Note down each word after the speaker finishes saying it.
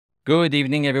Good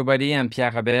evening, everybody. I'm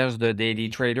Pierre Roberge, the Daily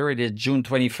Trader. It is June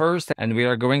 21st, and we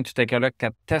are going to take a look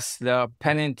at Tesla,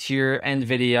 Palantir,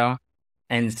 Nvidia,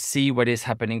 and see what is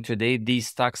happening today. These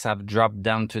stocks have dropped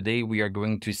down today. We are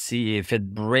going to see if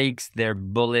it breaks their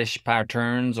bullish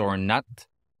patterns or not.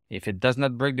 If it does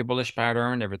not break the bullish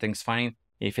pattern, everything's fine.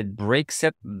 If it breaks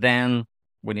it, then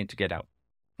we need to get out.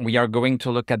 We are going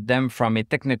to look at them from a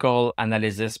technical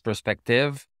analysis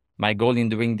perspective. My goal in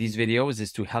doing these videos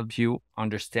is to help you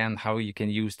understand how you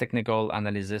can use technical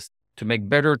analysis to make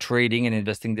better trading and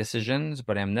investing decisions,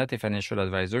 but I'm not a financial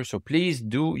advisor, so please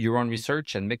do your own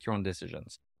research and make your own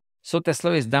decisions. So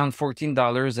Tesla is down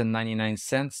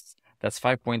 $14.99. That's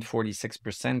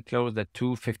 5.46%, closed at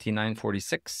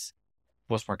 $259.46.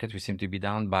 Post-market, we seem to be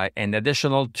down by an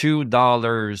additional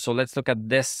 $2. So let's look at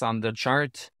this on the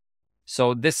chart.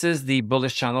 So this is the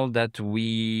bullish channel that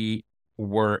we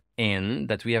were in,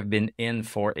 that we have been in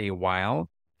for a while.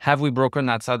 Have we broken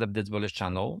outside of this bullish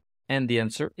channel? And the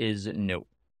answer is no.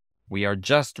 We are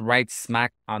just right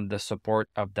smack on the support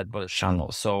of that bullish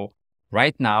channel. So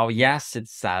right now, yes,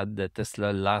 it's sad that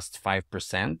Tesla lost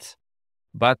 5%,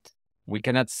 but we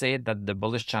cannot say that the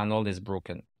bullish channel is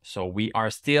broken. So we are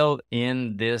still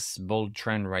in this bull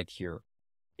trend right here.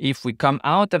 If we come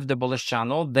out of the bullish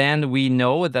channel, then we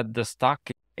know that the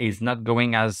stock is not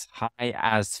going as high,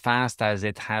 as fast as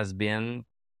it has been,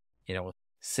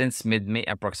 since mid-May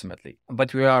approximately.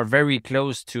 But we are very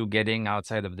close to getting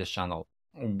outside of this channel.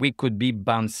 We could be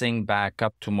bouncing back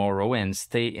up tomorrow and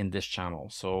stay in this channel.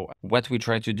 So what we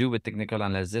try to do with technical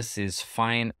analysis is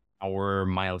find our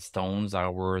milestones,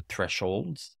 our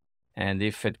thresholds. And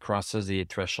if it crosses a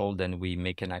threshold, then we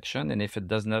make an action. And if it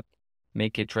does not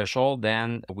make a threshold,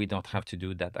 then we don't have to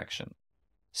do that action.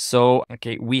 So,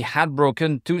 okay, we had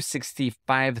broken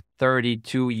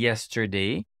 265.32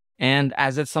 yesterday. And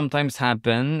as it sometimes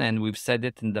happens, and we've said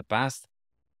it in the past,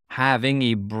 having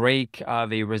a break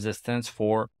of a resistance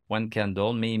for one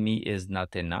candle maybe is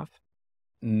not enough.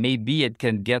 Maybe it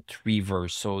can get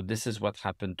reversed. So this is what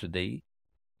happened today.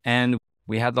 And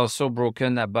we had also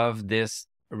broken above this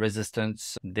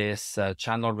resistance, this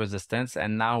channel resistance,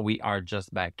 and now we are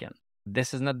just back in.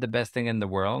 This is not the best thing in the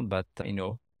world, but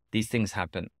these things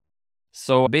happen.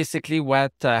 So basically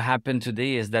what happened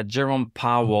today is that Jerome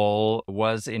Powell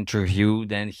was interviewed,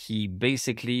 and he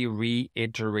basically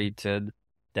reiterated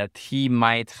that he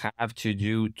might have to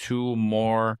do 2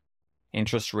 more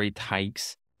interest rate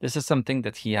hikes. This is something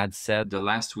that he had said the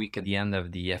last week at the end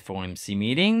of the FOMC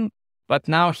meeting, but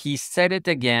now he said it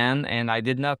again, and I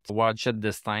did not watch it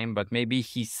this time, but maybe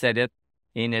he said it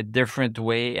in a different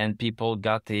way and people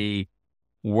got a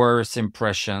worse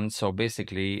impression. So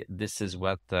basically, this is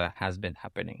what has been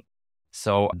happening.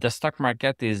 So the stock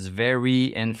market is very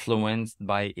influenced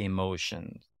by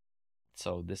emotions.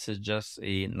 So this is just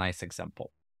a nice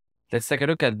example. Let's take a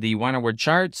look at the 1-hour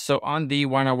chart. So on the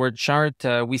 1-hour chart,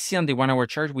 we see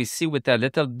with a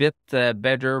little bit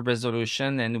better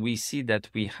resolution, and we see that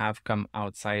we have come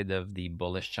outside of the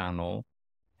bullish channel,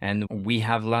 and we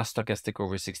have lost stochastic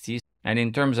over 60. And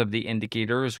in terms of the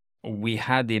indicators, we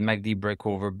had the MACD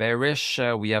breakover bearish.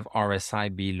 We have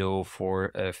RSI below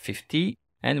 450,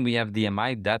 and we have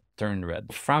DMI that turned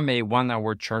red. From a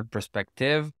 1-hour chart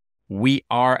perspective, we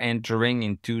are entering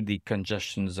into the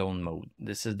congestion zone mode.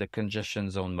 This is the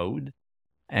congestion zone mode.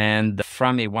 And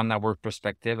from a 1-hour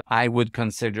perspective, I would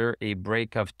consider a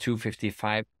break of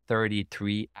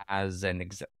 255.33 as an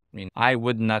example. I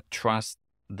would not trust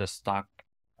the stock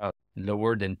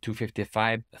lower than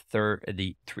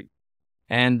 255.33.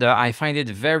 And I find it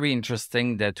very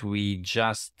interesting that we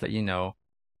just,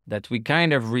 that we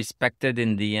kind of respected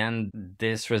in the end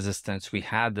this resistance. We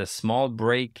had a small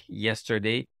break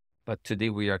yesterday, but today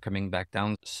we are coming back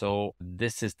down. So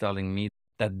this is telling me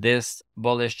that this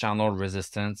bullish channel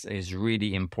resistance is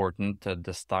really important.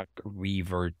 The stock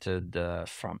reverted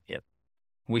from it.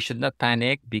 We should not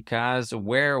panic, because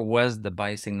where was the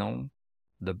buy signal?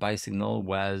 The buy signal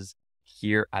was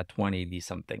here at 180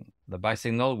 something. The buy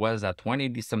signal was at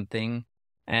 180 something,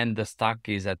 and the stock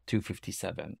is at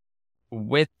 257.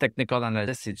 With technical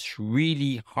analysis, it's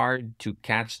really hard to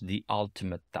catch the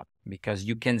ultimate top, because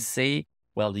you can say,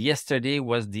 well, yesterday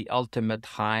was the ultimate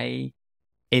high.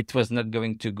 It was not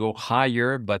going to go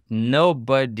higher, but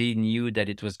nobody knew that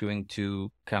it was going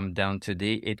to come down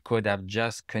today. It could have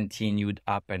just continued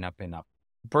up and up and up.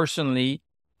 Personally,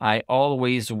 I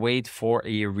always wait for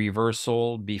a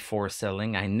reversal before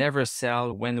selling. I never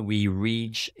sell when we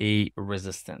reach a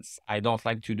resistance. I don't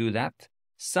like to do that.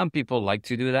 Some people like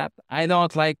to do that. I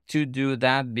don't like to do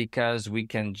that because we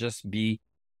can just be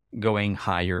going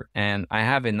higher. And I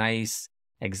have a nice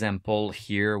example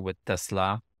here with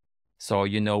Tesla. So,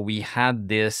 we had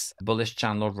this bullish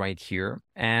channel right here,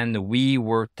 and we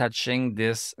were touching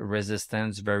this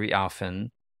resistance very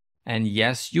often. And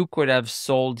yes, you could have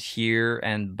sold here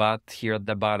and bought here at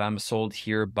the bottom, sold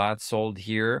here, bought, sold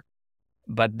here.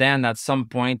 But then at some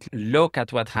point, look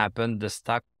at what happened. The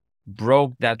stock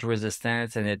broke that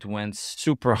resistance and it went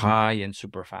super high and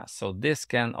super fast. So this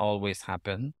can always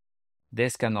happen.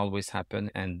 This can always happen.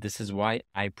 And this is why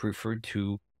I prefer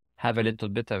to have a little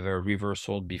bit of a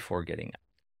reversal before getting it.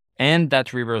 And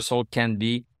that reversal can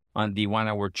be on the 1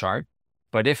 hour chart.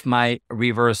 But if my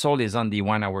reversal is on the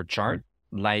 1 hour chart,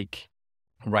 like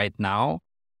right now,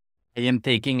 I am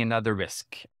taking another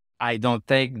risk. I don't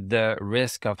take the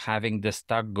risk of having the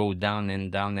stock go down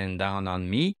and down and down on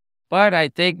me, but I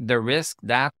take the risk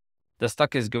that the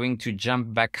stock is going to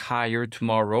jump back higher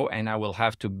tomorrow and I will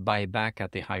have to buy back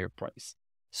at a higher price.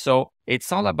 So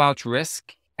it's all about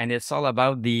risk, and it's all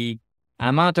about the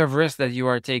amount of risk that you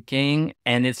are taking,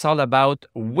 and it's all about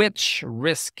which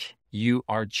risk you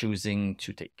are choosing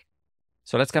to take.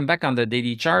 So let's come back on the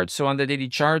daily chart. So on the daily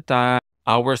chart, our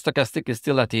stochastic is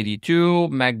still at 82.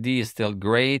 MACD is still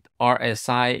great.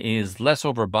 RSI is less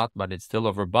overbought, but it's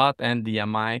still overbought. And the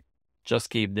MI just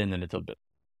caved in a little bit.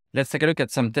 Let's take a look at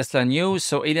some Tesla news.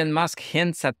 So Elon Musk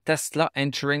hints at Tesla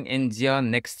entering India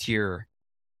next year.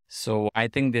 So I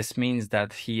think this means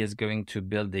that he is going to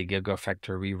build a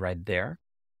gigafactory right there.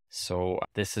 So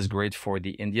this is great for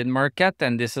the Indian market.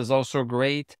 And this is also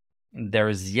great.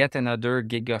 There's yet another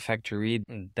gigafactory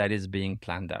that is being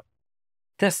planned out.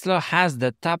 Tesla has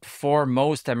the top 4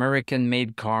 most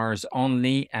American-made cars,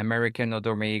 only American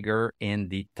automaker in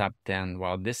the top 10.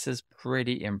 Wow, this is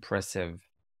pretty impressive.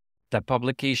 The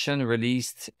publication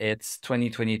released its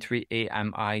 2023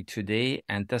 AMI today,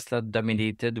 and Tesla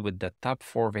dominated with the top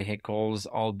 4 vehicles,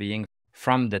 all being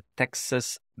from the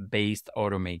Texas-based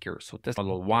automaker. So Tesla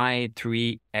Model Y,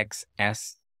 3,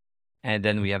 XS, and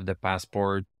then we have the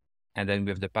Passport,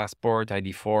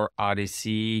 ID4,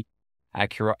 Odyssey,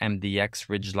 Acura MDX,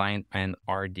 Ridgeline, and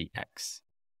RDX.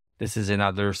 This is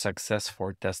another success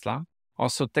for Tesla.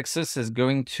 Also, Texas is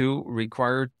going to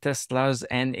require Tesla's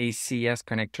NACS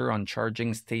connector on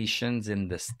charging stations in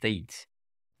the state.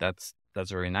 That's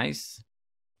very nice.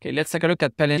 Okay, let's take a look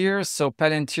at Palantir. So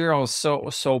Palantir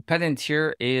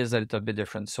is a little bit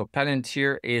different. So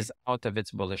Palantir is out of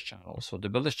its bullish channel. So the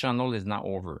bullish channel is not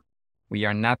over. We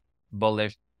are not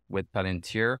bullish with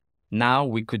Palantir. Now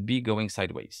we could be going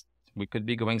sideways.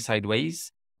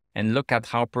 And look at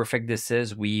how perfect this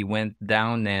is. We went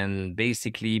down and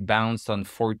basically bounced on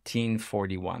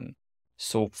 1441.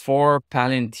 So for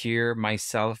Palantir,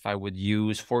 myself, I would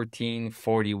use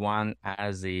 1441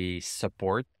 as a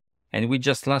support. And we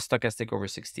just lost stochastic over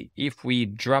 60. If we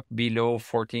drop below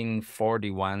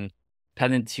 1441,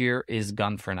 Palantir is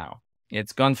gone for now.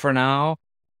 It's gone for now.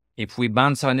 If we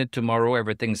bounce on it tomorrow,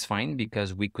 everything's fine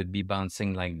because we could be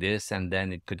bouncing like this and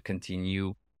then it could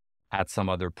continue at some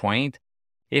other point.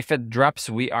 If it drops,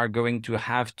 we are going to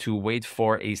have to wait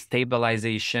for a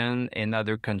stabilization,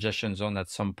 another congestion zone at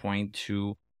some point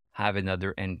to have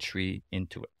another entry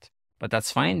into it. But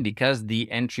that's fine because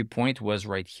the entry point was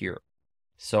right here.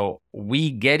 So we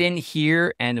get in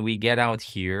here and we get out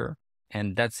here.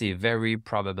 And that's a very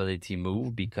probability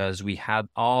move because we had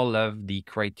all of the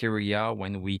criteria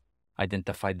when we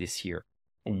identified this here.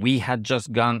 We had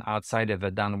just gone outside of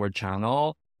a downward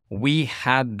channel. We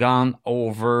had gone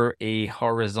over a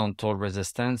horizontal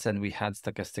resistance and we had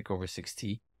stochastic over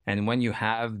 60. And when you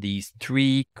have these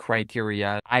 3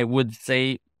 criteria, I would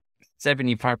say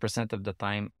 75% of the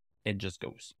time, it just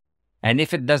goes. And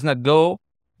if it does not go,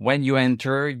 when you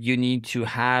enter, you need to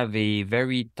have a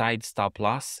very tight stop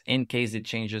loss in case it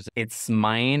changes its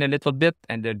mind a little bit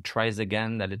and then tries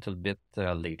again a little bit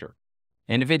later.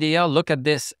 Nvidia, look at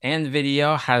this.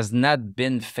 Nvidia has not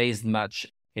been phased much.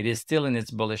 It is still in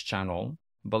its bullish channel.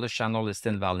 Bullish channel is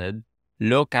still valid.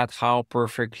 Look at how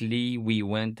perfectly we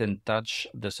went and touched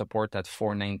the support at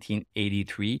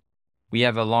 419.83. We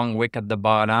have a long wick at the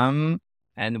bottom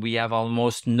and we have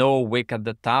almost no wick at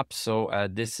the top. So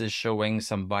this is showing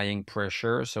some buying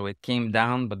pressure. So it came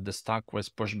down, but the stock was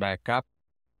pushed back up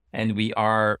and we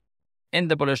are in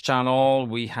the bullish channel.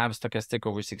 We have stochastic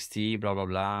over 60, blah, blah,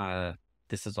 blah.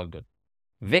 This is all good.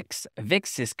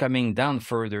 VIX is coming down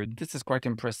further. This is quite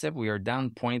impressive. We are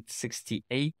down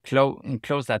 0.68,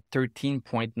 closed at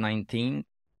 13.19.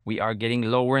 We are getting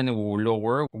lower and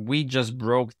lower. We just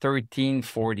broke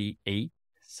 1348.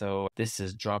 So this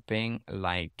is dropping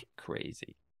like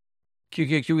crazy.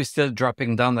 QQQ is still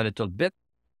dropping down a little bit.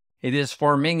 It is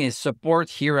forming a support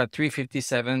here at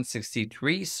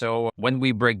 357.63. So when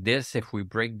we break this, if we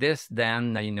break this,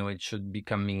 then, it should be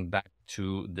coming back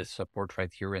to the support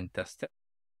right here and test it.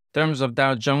 In terms of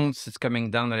Dow Jones, it's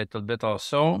coming down a little bit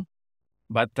also,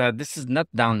 but this is not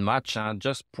down much,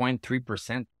 just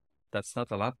 0.3%. That's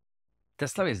not a lot.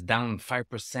 Tesla is down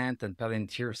 5% and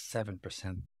Palantir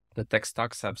 7%. The tech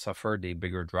stocks have suffered a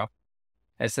bigger drop.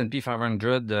 S&P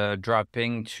 500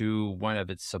 dropping to one of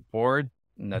its support.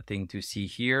 Nothing to see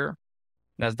here.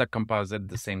 Nasdaq Composite,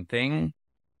 the same thing.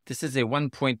 This is a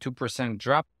 1.2%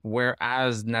 drop,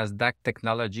 whereas Nasdaq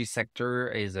technology sector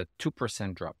is a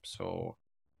 2% drop. So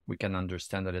we can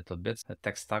understand a little bit. The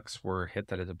tech stocks were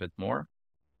hit a little bit more.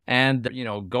 And,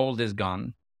 gold is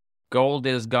gone. Gold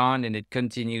is gone and it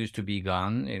continues to be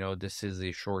gone. This is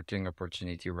a shorting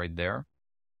opportunity right there.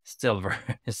 Silver,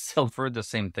 the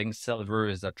same thing. Silver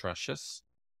is atrocious.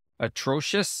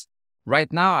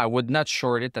 Right now, I would not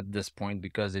short it at this point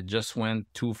because it just went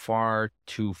too far,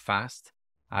 too fast.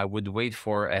 I would wait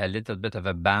for a little bit of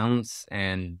a bounce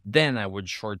and then I would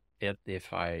short it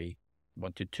if I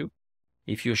wanted to.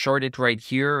 If you short it right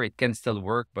here, it can still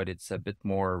work, but it's a bit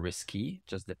more risky.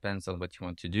 Just depends on what you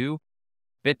want to do.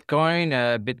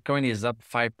 Bitcoin is up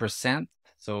 5%.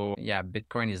 So yeah,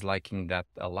 Bitcoin is liking that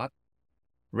a lot.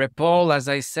 Ripple, as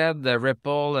I said, the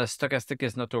Ripple stochastic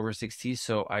is not over 60,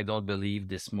 so I don't believe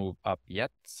this move up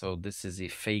yet. So this is a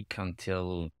fake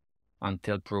until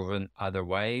proven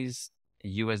otherwise.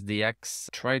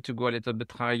 USDX tried to go a little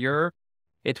bit higher.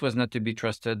 It was not to be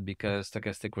trusted because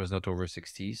stochastic was not over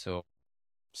 60. So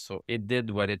it did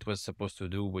what it was supposed to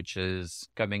do, which is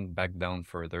coming back down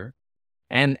further.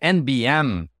 And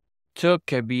NBM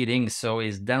took a beating, so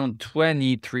it's down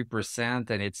 23%,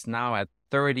 and it's now at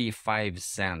 35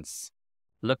 cents.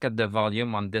 Look at the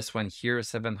volume on this one here,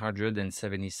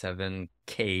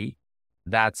 777K.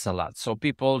 That's a lot. So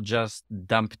people just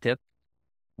dumped it.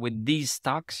 With these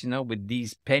stocks, with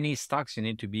these penny stocks, you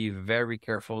need to be very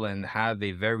careful and have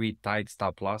a very tight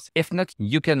stop loss. If not,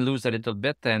 you can lose a little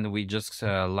bit, and we just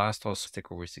lost also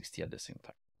stick over 60 at the same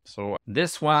time. So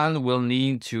this one will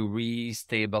need to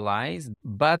re-stabilize,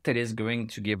 but it is going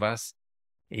to give us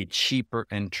a cheaper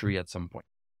entry at some point.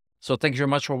 So thank you very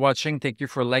much for watching. Thank you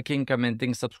for liking,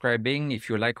 commenting, subscribing. If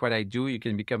you like what I do, you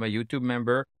can become a YouTube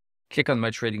member. Click on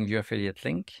my TradingView affiliate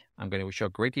link. I'm going to wish you a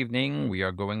great evening. We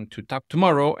are going to talk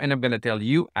tomorrow, and I'm going to tell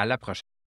you à la prochaine.